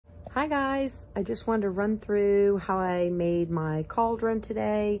Hi guys, I just wanted to run through how I made my cauldron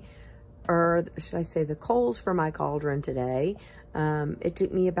today, or should I say the coals for my cauldron today. It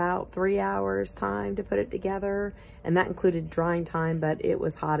took me about 3 hours time to put it together, and that included drying time, but it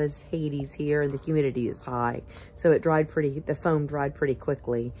was hot as Hades here and the humidity is high. So it dried the foam dried pretty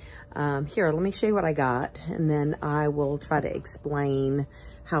quickly. Here, let me show you what I got, and then I will try to explain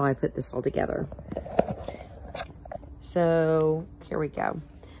how I put this all together. So here we go.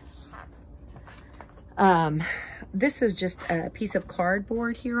 This is just a piece of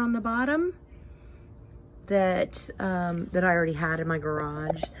cardboard here on the bottom that I already had in my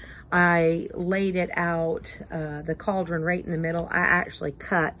garage. I laid it out, the cauldron right in the middle. I actually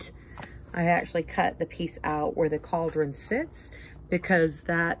cut the piece out where the cauldron sits, because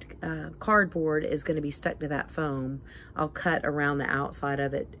that cardboard is going to be stuck to that foam. I'll cut around the outside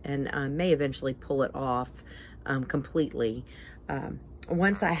of it and may eventually pull it off completely.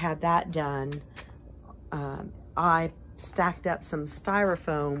 Once I had that done, I stacked up some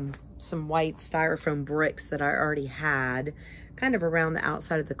styrofoam, some white styrofoam bricks that I already had kind of around the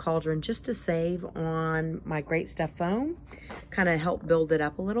outside of the cauldron, just to save on my Great Stuff foam, kind of help build it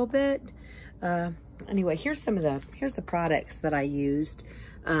up a little bit. Anyway, here's the products that I used.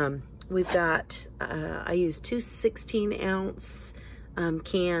 We've got, I used two 16-ounce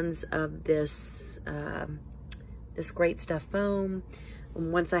cans of this Great Stuff foam.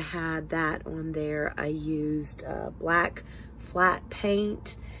 And once I had that on there, I used black flat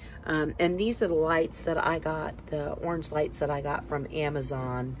paint. And these are the lights that I got, the orange lights that I got from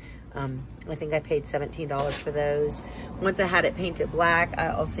Amazon. I think I paid $17 for those. Once I had it painted black, I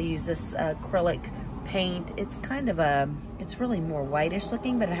also used this acrylic paint. It's kind of it's really more whitish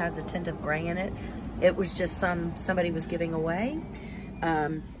looking, but it has a tint of gray in it. It was just somebody was giving away.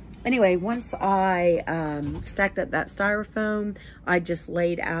 Anyway, once I stacked up that styrofoam, I just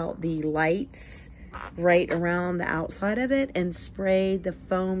laid out the lights right around the outside of it and sprayed the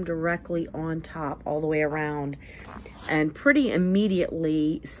foam directly on top all the way around, and pretty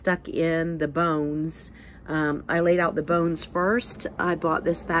immediately stuck in the bones. I laid out the bones first. I bought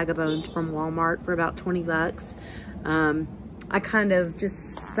this bag of bones from Walmart for about 20 bucks. I kind of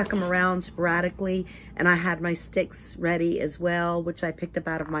just stuck them around sporadically, and I had my sticks ready as well, which I picked up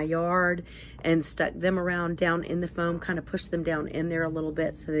out of my yard, and stuck them around down in the foam, kind of pushed them down in there a little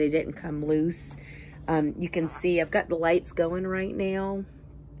bit so they didn't come loose. You can see I've got the lights going right now.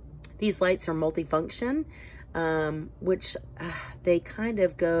 These lights are multifunction, which they kind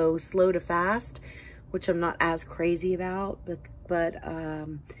of go slow to fast, which I'm not as crazy about, but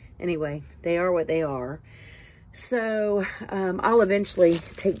anyway, they are what they are. So I'll eventually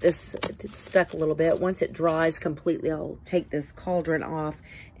take this, it's stuck a little bit. Once it dries completely, I'll take this cauldron off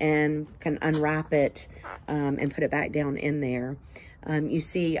and can unwrap it and put it back down in there. You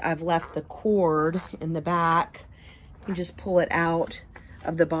see, I've left the cord in the back. You just pull it out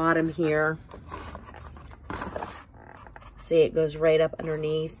of the bottom here. See, it goes right up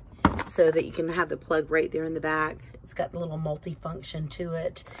underneath so that you can have the plug right there in the back. It's got the little multi-function to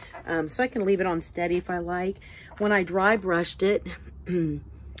it. So I can leave it on steady if I like. When I dry brushed it,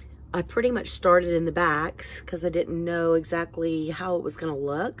 I pretty much started in the backs because I didn't know exactly how it was going to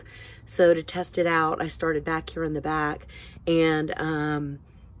look. So to test it out, I started back here in the back, and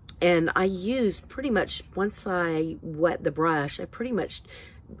I used pretty much, once I wet the brush, I pretty much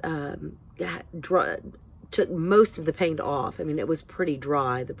took most of the paint off. I mean, it was pretty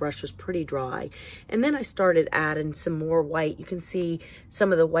dry. The brush was pretty dry. And then I started adding some more white. You can see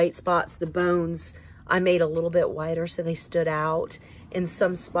some of the white spots, the bones, I made a little bit whiter so they stood out. In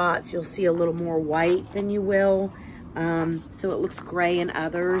some spots, you'll see a little more white than you will. So it looks gray in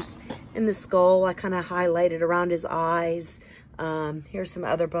others. In the skull, I kind of highlighted around his eyes. Here's some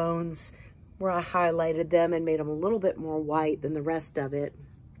other bones where I highlighted them and made them a little bit more white than the rest of it.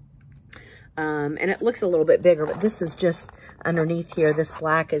 And it looks a little bit bigger, but this is just underneath here. This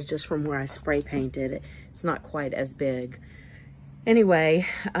black is just from where I spray painted it. It's not quite as big. Anyway,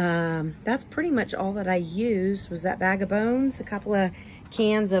 that's pretty much all that I used, was that bag of bones, a couple of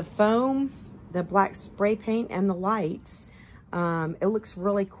cans of foam, the black spray paint, and the lights. It looks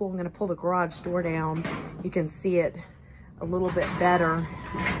really cool. I'm going to pull the garage door down. You can see it a little bit better.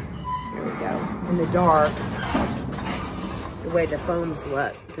 There we go. In the dark, the way the foams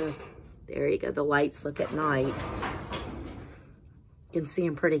look. There you go. The lights look at night. You can see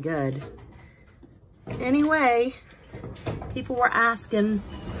them pretty good. Anyway, people were asking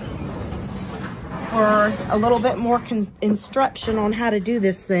for a little bit more instruction on how to do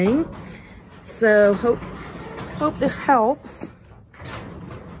this thing. So hope this helps.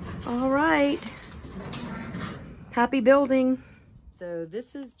 All right. Happy building. So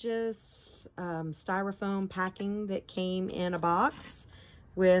this is just styrofoam packing that came in a box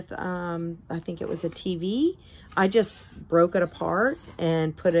with, I think it was a TV. I just broke it apart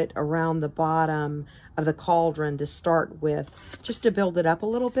and put it around the bottom of the cauldron to start with, just to build it up a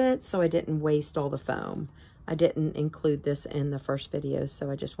little bit so I didn't waste all the foam. I didn't include this in the first video, so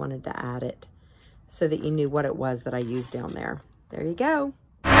I just wanted to add it so that you knew what it was that I used down there. There you go.